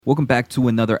Welcome back to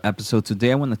another episode.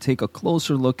 Today I want to take a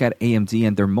closer look at AMD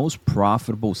and their most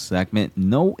profitable segment.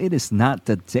 No, it is not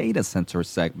the data center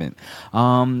segment.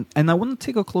 And I want to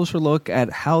take a closer look at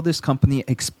how this company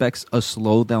expects a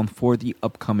slowdown for the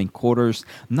upcoming quarters.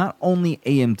 Not only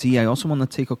AMD, I also want to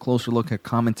take a closer look at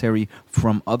commentary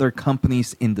from other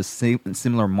companies in the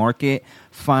similar market.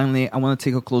 Finally, I want to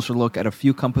take a closer look at a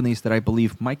few companies that I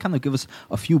believe might kind of give us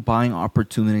a few buying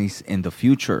opportunities in the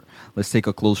future. Let's take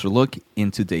a closer look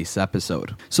in today's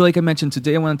episode. So like I mentioned,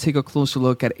 today I want to take a closer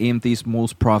look at AMD's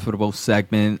most profitable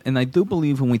segment. And I do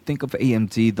believe when we think of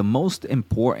AMD, the most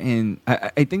important,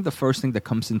 I think the first thing that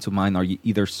comes into mind are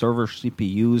either server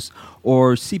CPUs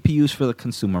or CPUs for the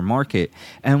consumer market.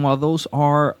 And while those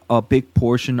are a big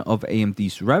portion of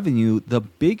AMD's revenue, the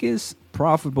biggest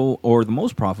profitable or the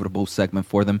most profitable segment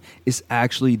for them is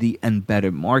actually the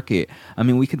embedded market. I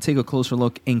mean, we can take a closer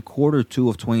look. In quarter two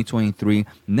of 2023,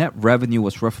 net revenue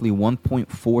was roughly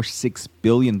 $1.46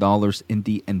 billion in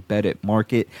the embedded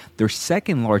market, their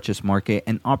second largest market,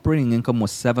 and operating income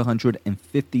was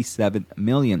 $757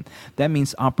 million. That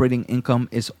means operating income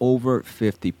is over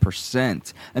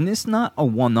 50%. And it's not a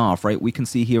one-off, right? We can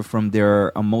see here from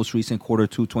their most recent quarter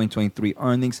two 2023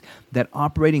 earnings that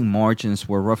operating margins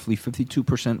were roughly 52%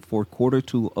 for quarter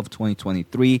two of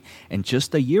 2023, and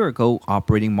just a year ago,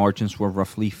 operating margins were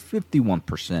roughly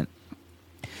 51%.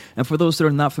 And for those that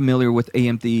are not familiar with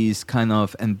AMD's kind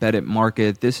of embedded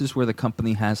market, this is where the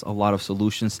company has a lot of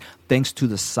solutions thanks to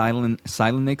the Xilinx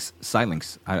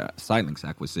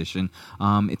acquisition.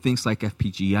 Things like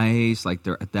FPGAs, like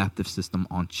their adaptive system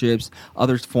on chips,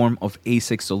 other form of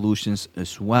ASIC solutions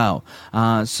as well.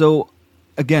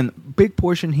 Again, big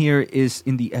portion here is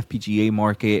in the FPGA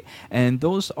market, and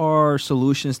those are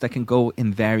solutions that can go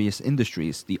in various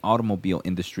industries: the automobile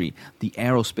industry, the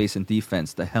aerospace and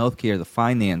defense, the healthcare, the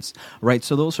finance, right?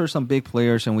 So those are some big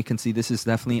players, and we can see this is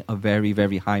definitely a very,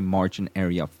 very high margin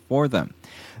area for them.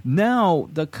 Now,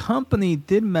 the company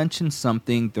did mention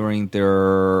something during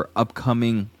their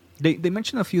upcoming, they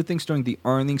mentioned a few things during the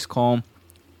earnings call.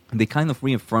 They kind of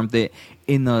reaffirmed it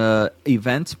in an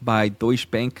event by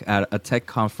Deutsche Bank at a tech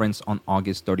conference on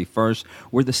August 31st,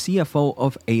 where the CFO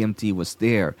of AMD was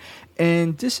there.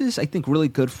 And this is, I think, really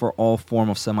good for all form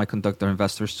of semiconductor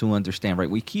investors to understand, right?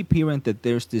 We keep hearing that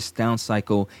there's this down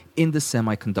cycle in the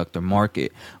semiconductor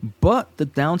market, but the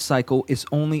down cycle is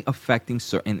only affecting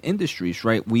certain industries,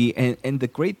 right? And the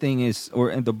great thing is,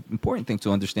 and the important thing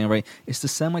to understand, right, is the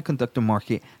semiconductor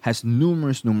market has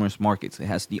numerous markets. It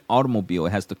has the automobile,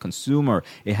 it has the consumer,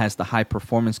 it has the high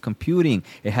performance computing,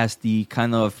 it has the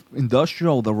kind of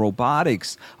industrial, the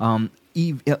robotics,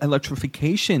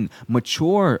 electrification,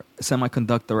 mature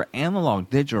semiconductor, analog,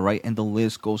 digital, right? And the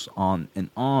list goes on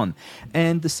and on.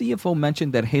 And the CFO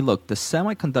mentioned that, hey, look, the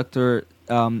semiconductor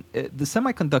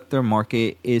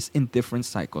market is in different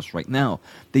cycles right now.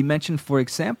 They mentioned, for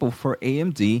example, for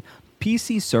AMD,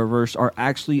 PC servers are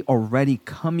actually already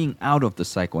coming out of the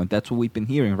cycle, and that's what we've been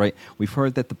hearing, right? We've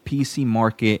heard that the PC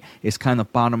market is kind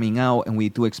of bottoming out, and we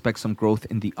do expect some growth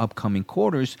in the upcoming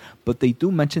quarters, but they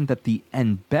do mention that the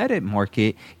embedded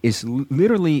market is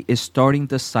literally starting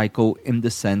the cycle in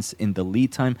the sense in the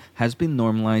lead time has been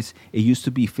normalized. It used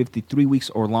to be 53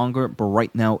 weeks or longer, but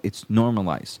right now it's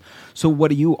normalized. So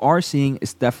what you are seeing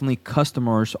is definitely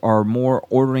customers are more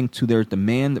ordering to their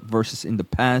demand versus in the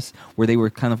past where they were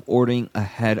kind of ordering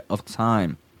ahead of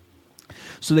time.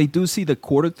 So they do see the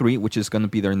quarter three, which is going to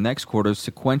be their next quarter,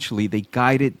 sequentially, they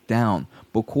guide it down.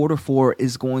 But quarter four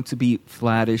is going to be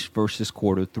flattish versus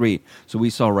quarter three. So we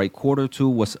saw, right, quarter two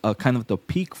was kind of the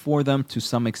peak for them to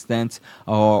some extent,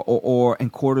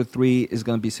 and quarter three is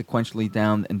going to be sequentially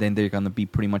down, and then they're going to be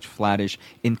pretty much flattish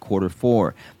in quarter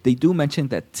four. They do mention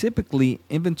that typically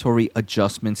inventory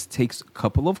adjustments takes a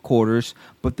couple of quarters,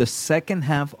 but the second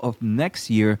half of next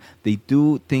year, they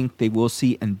do think they will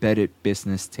see embedded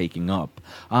business taking up.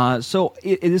 So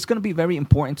it is going to be very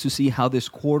important to see how this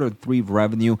quarter three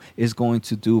revenue is going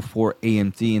to do for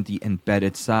AMD in the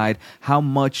embedded side. How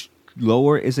much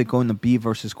lower is it going to be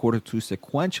versus quarter two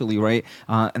sequentially, right?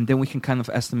 And then we can kind of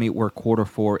estimate where quarter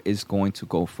four is going to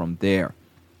go from there.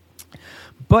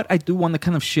 But I do want to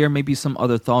kind of share maybe some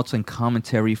other thoughts and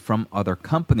commentary from other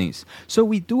companies. So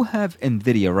we do have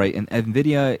NVIDIA, right? And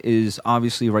NVIDIA is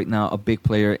obviously right now a big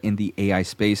player in the AI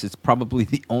space. It's probably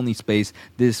the only space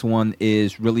this one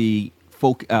is really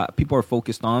people are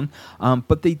focused on,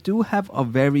 but they do have a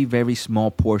very, very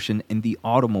small portion in the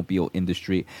automobile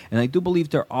industry. And I do believe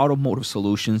their automotive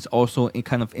solutions also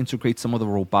kind of integrate some of the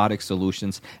robotic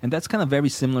solutions. And that's kind of very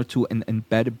similar to an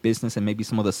embedded business and maybe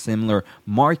some of the similar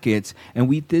markets. And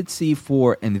we did see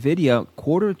for NVIDIA,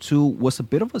 Q2 was a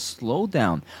bit of a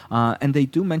slowdown. And they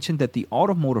do mention that the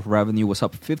automotive revenue was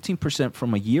up 15%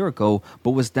 from a year ago,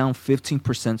 but was down 15%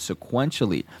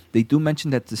 sequentially. They do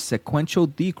mention that the sequential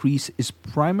decrease is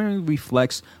primarily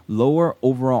reflects lower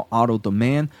overall auto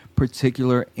demand,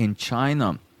 particular in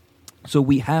China. So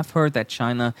we have heard that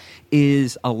China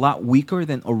is a lot weaker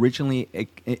than originally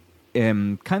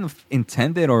kind of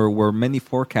intended, or were many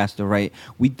forecasted, right?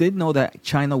 We did know that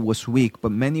China was weak,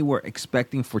 but many were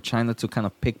expecting for China to kind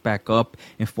of pick back up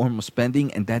in form of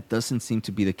spending, and that doesn't seem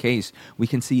to be the case. We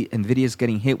can see NVIDIA is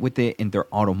getting hit with it in their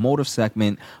automotive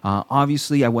segment.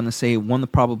 Obviously, I want to say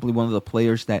probably one of the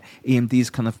players that AMD is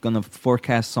kind of going to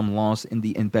forecast some loss in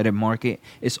the embedded market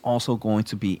is also going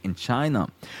to be in China.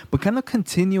 But kind of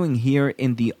continuing here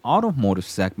in the automotive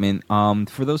segment,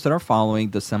 for those that are following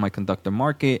the semiconductor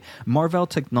market, Marvell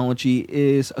Technology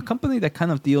is a company that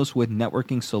kind of deals with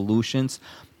networking solutions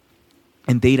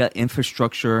and data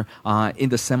infrastructure in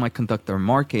the semiconductor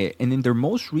market. And in their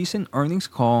most recent earnings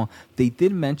call, they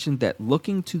did mention that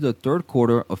looking to the third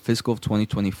quarter of fiscal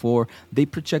 2024, they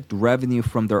project revenue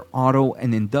from their auto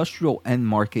and industrial end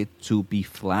market to be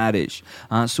flattish.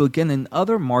 So again,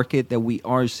 another market that we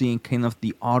are seeing kind of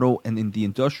the auto and in the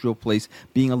industrial place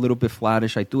being a little bit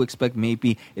flattish. I do expect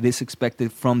maybe it is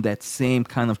expected from that same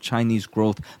kind of Chinese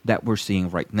growth that we're seeing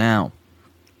right now.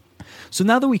 So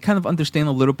now that we kind of understand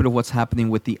a little bit of what's happening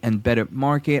with the embedded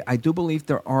market, I do believe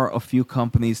there are a few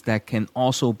companies that can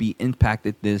also be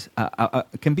impacted by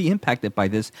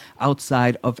this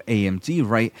outside of AMD,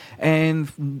 right?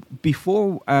 And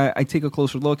before I take a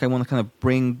closer look, I want to kind of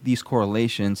bring these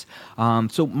correlations.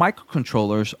 So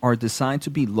microcontrollers are designed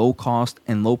to be low cost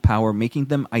and low power, making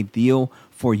them ideal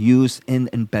for use in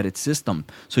embedded system.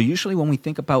 So usually when we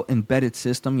think about embedded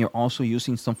system, you're also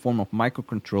using some form of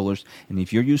microcontrollers. And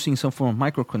if you're using some form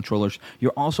of microcontrollers,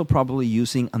 you're also probably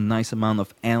using a nice amount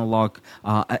of analog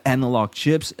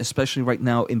chips, especially right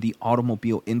now in the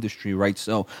automobile industry, right?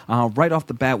 So right off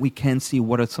the bat, we can see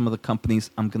what are some of the companies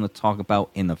I'm going to talk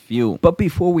about in a few. But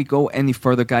before we go any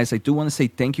further, guys, I do want to say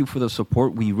thank you for the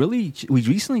support. We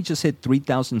recently just hit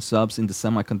 3,000 subs in the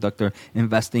semiconductor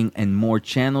investing and more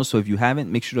channel. So if you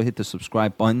haven't, make sure to hit the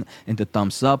subscribe button and the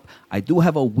thumbs up. I do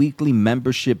have a weekly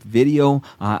membership video.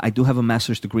 I do have a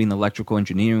master's degree in electrical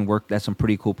engineering, worked at some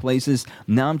pretty cool places.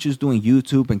 Now I'm just doing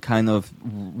YouTube and kind of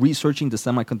researching the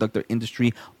semiconductor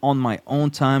industry on my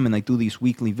own time, and I do these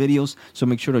weekly videos. So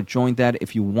make sure to join that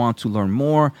if you want to learn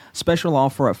more. Special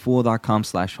offer at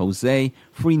fool.com/Jose,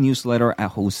 free newsletter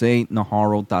at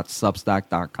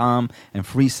josenaharo.substack.com, and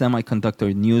free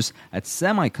semiconductor news at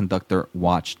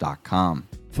semiconductorwatch.com.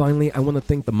 Finally, I want to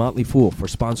thank The Motley Fool for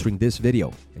sponsoring this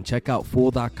video, and check out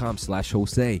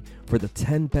fool.com/Jose for the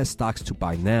 10 best stocks to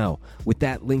buy now. With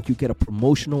that link, you get a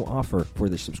promotional offer for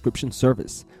the subscription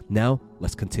service. Now,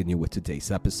 let's continue with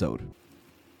today's episode.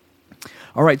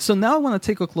 All right, so now I want to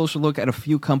take a closer look at a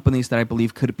few companies that I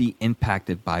believe could be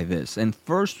impacted by this. And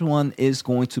first one is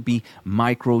going to be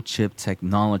Microchip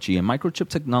Technology. And Microchip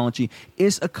Technology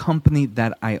is a company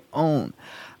that I own.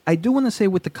 I do want to say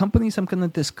with the companies I'm going to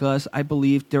discuss, I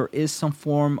believe there is some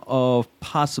form of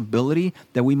possibility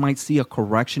that we might see a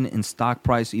correction in stock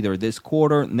price either this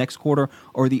quarter, next quarter,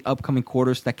 or the upcoming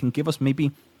quarters that can give us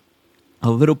maybe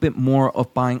a little bit more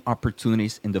of buying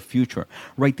opportunities in the future,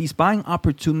 right? These buying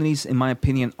opportunities, in my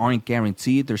opinion, aren't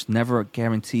guaranteed. There's never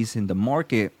guarantees in the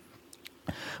market.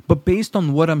 But based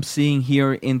on what I'm seeing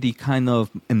here in the kind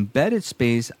of embedded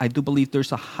space, I do believe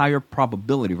there's a higher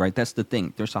probability, right? That's the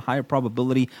thing. There's a higher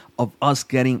probability of us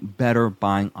getting better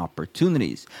buying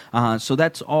opportunities. So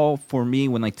that's all for me.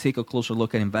 When I take a closer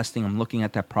look at investing, I'm looking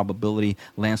at that probability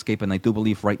landscape. And I do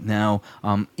believe right now,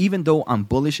 even though I'm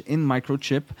bullish in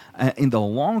Microchip, in the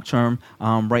long term,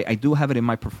 right, I do have it in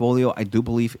my portfolio. I do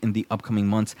believe in the upcoming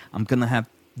months, I'm going to have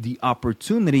the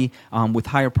opportunity with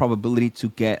higher probability to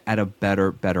get at a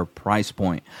better price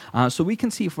point. So we can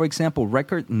see, for example,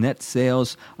 record net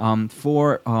sales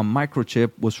for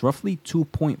Microchip was roughly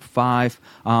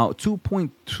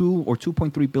 2.2 or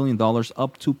 $2.3 billion,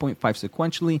 up 2.5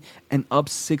 sequentially and up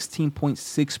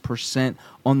 16.6%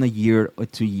 on the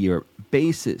year-to-year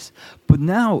basis. But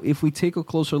now, if we take a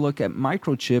closer look at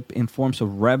Microchip in forms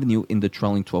of revenue in the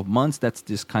trailing 12 months, that's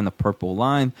this kind of purple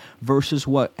line, versus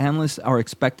what analysts are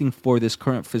expecting for this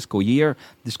current fiscal year.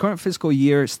 This current fiscal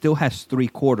year still has 3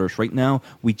 quarters. Right now,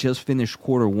 we just finished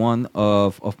quarter 1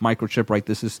 of Microchip, right?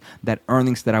 This is that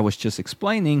earnings that I was just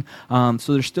explaining.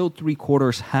 So there's still 3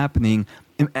 quarters happening.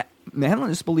 And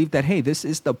analysts believe that, hey, this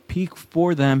is the peak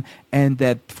for them, and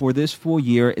that for this full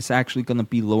year, it's actually going to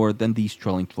be lower than these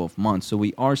trailing 12 months. So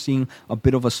we are seeing a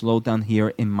bit of a slowdown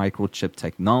here in Microchip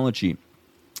technology.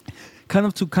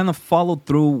 To follow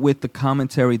through with the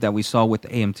commentary that we saw with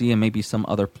AMD and maybe some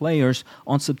other players,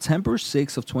 on September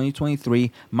 6th of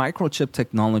 2023, Microchip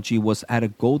Technology was at a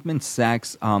Goldman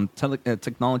Sachs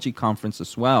technology conference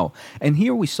as well. And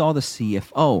here we saw the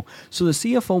CFO. So the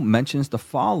CFO mentions the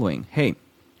following. Hey,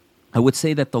 I would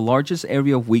say that the largest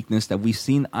area of weakness that we've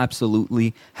seen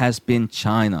absolutely has been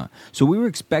China. So we were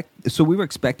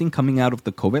expecting coming out of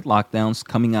the COVID lockdowns,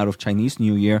 coming out of Chinese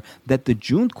New Year, that the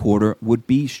June quarter would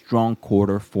be strong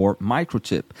quarter for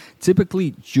Microchip.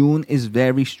 Typically, June is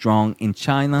very strong in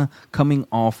China, coming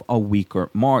off a weaker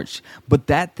March. But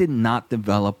that did not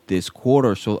develop this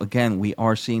quarter. So again, we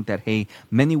are seeing that, hey,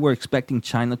 many were expecting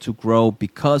China to grow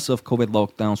because of COVID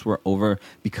lockdowns were over,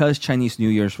 because Chinese New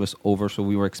Year's was over. So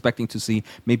we were expecting to see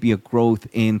maybe a growth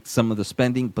in some of the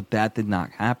spending, but that did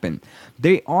not happen.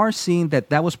 They are seeing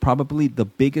that was probably the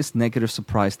biggest negative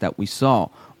surprise that we saw.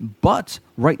 But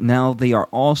right now, they are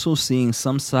also seeing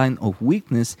some sign of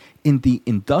weakness in the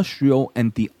industrial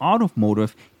and the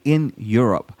automotive in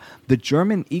Europe. The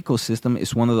German ecosystem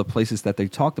is one of the places that they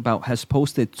talked about, has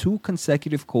posted 2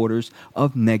 consecutive quarters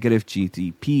of negative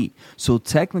GDP. So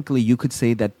technically, you could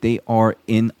say that they are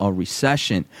in a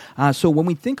recession. So when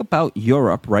we think about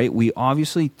Europe, right, we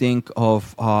obviously think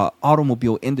of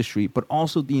automobile industry, but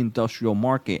also the industrial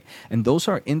market. And those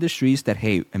are industries that,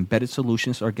 hey, embedded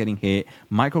solutions are getting hit,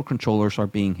 microcontrollers are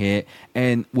being hit.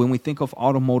 And when we think of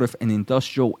automotive and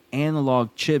industrial, analog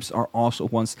chips are also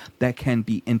ones that can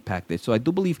be impacted. So I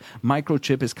do believe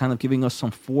Microchip is kind of giving us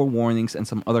some forewarnings and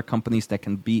some other companies that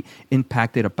can be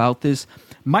impacted about this.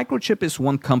 Microchip is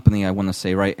one company, I want to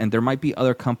say, right? And there might be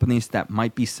other companies that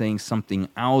might be saying something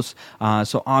else.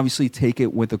 So obviously take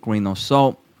it with a grain of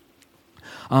salt.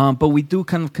 But we do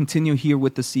kind of continue here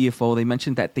with the CFO. They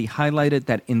mentioned that they highlighted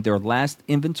that in their last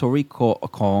inventory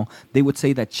call, they would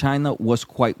say that China was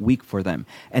quite weak for them.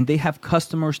 And they have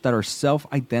customers that are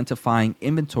self-identifying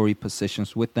inventory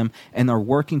positions with them and are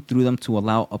working through them to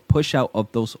allow a push out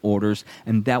of those orders.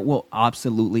 And that will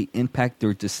absolutely impact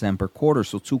their December quarter,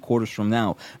 so 2 quarters from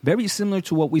now. Very similar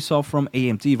to what we saw from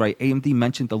AMD, right? AMD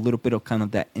mentioned a little bit of kind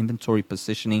of that inventory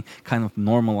positioning kind of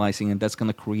normalizing, and that's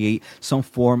going to create some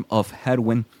form of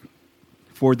headwind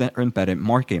for the embedded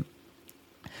market.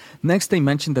 Next, they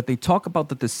mentioned that they talk about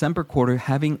the December quarter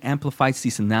having amplified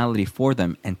seasonality for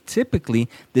them, and typically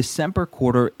December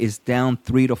quarter is down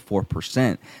 3 to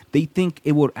 4%. They think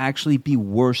it would actually be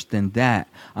worse than that.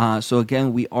 So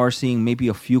again, we are seeing maybe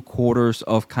a few quarters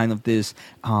of kind of this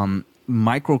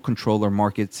microcontroller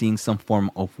market seeing some form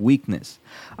of weakness.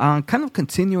 Kind of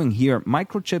continuing here,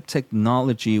 Microchip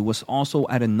Technology was also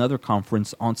at another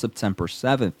conference on September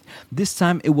 7th. This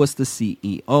time it was the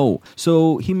CEO.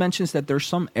 So he mentions that there's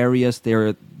some areas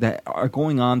there that are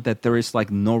going on that there is like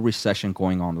no recession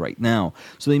going on right now.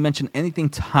 So they mentioned anything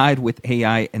tied with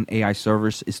AI and AI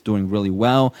servers is doing really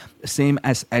well, same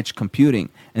as edge computing.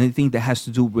 Anything that has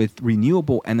to do with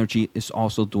renewable energy is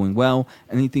also doing well.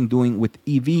 Anything doing with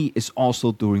EV is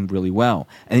also doing really well.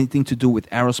 Anything to do with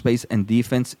aerospace and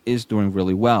defense is doing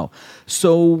really well.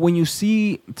 So when you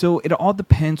see, so it all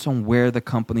depends on where the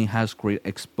company has great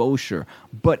exposure.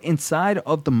 But inside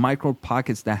of the micro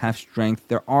pockets that have strength,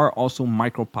 there are also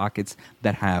micro pockets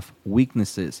that have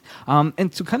weaknesses.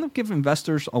 And to kind of give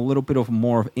investors a little bit of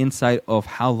more insight of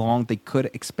how long they could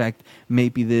expect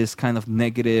maybe this kind of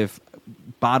negative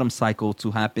bottom cycle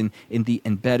to happen in the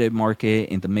embedded market,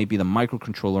 in the maybe the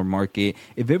microcontroller market,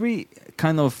 it very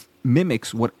kind of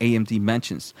mimics what AMD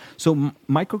mentions. So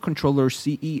Microchip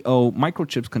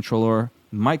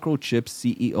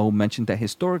CEO mentioned that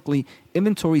historically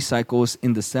inventory cycles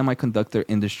in the semiconductor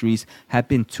industries have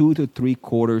been 2 to 3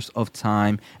 quarters of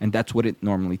time, and that's what it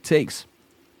normally takes.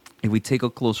 If we take a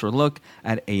closer look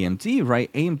at AMD,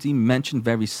 right, AMD mentioned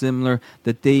very similar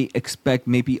that they expect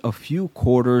maybe a few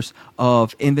quarters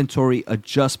of inventory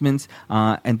adjustments,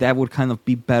 and that would kind of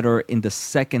be better in the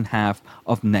second half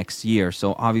of next year.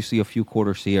 So obviously a few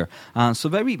quarters here. So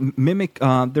very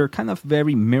they're kind of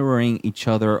very mirroring each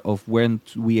other of when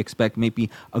we expect maybe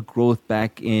a growth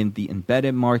back in the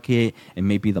embedded market and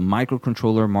maybe the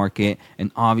microcontroller market.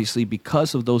 And obviously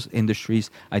because of those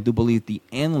industries, I do believe the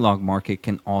analog market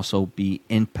can also also be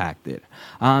impacted.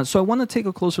 So I want to take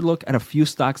a closer look at a few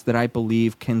stocks that I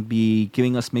believe can be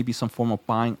giving us maybe some form of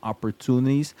buying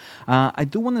opportunities. I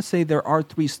do want to say there are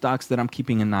 3 stocks that I'm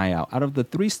keeping an eye out. Out of the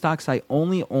 3 stocks, I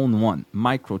only own one,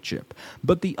 MCHP.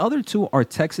 But the other 2 are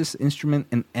Texas Instrument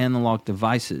and Analog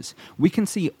Devices. We can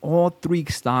see all 3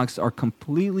 stocks are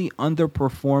completely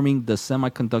underperforming the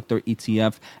semiconductor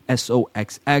ETF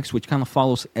SOXX, which kind of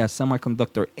follows a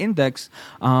semiconductor index,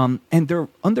 and they're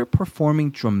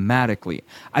underperforming dramatically.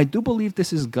 I do believe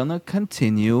this is gonna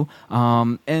continue,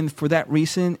 and for that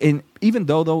reason, even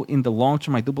though in the long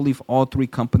term, I do believe all 3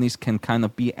 companies can kind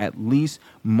of be at least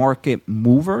market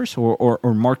movers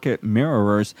or market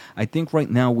mirrors, I think right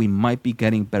now we might be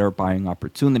getting better buying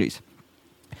opportunities.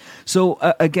 So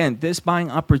again, this buying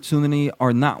opportunity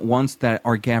are not ones that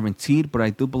are guaranteed, but I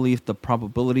do believe the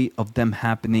probability of them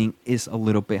happening is a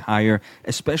little bit higher,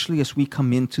 especially as we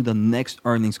come into the next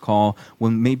earnings call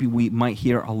when maybe we might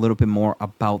hear a little bit more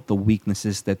about the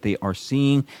weaknesses that they are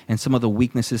seeing and some of the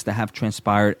weaknesses that have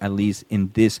transpired, at least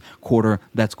in this quarter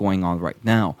that's going on right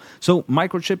now. So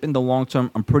MCHP in the long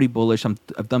term, I'm pretty bullish.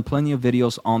 I've done plenty of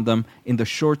videos on them. In the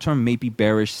short term, maybe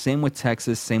bearish. Same with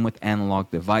Texas, same with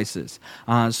Analog Devices.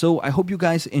 So I hope you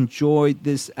guys enjoyed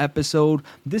this episode.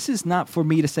 This is not for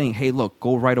me to say, hey, look,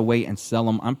 go right away and sell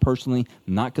them. I'm personally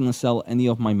not going to sell any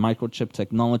of my MCHP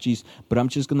technologies, but I'm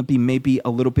just going to be maybe a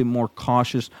little bit more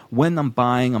cautious when I'm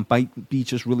buying. I might be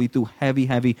just really do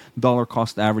heavy dollar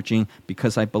cost averaging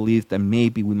because I believe that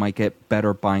maybe we might get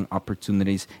better buying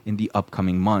opportunities in the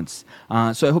upcoming months.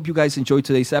 So I hope you guys enjoyed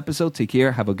today's episode. Take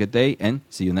care, have a good day, and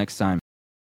see you next time.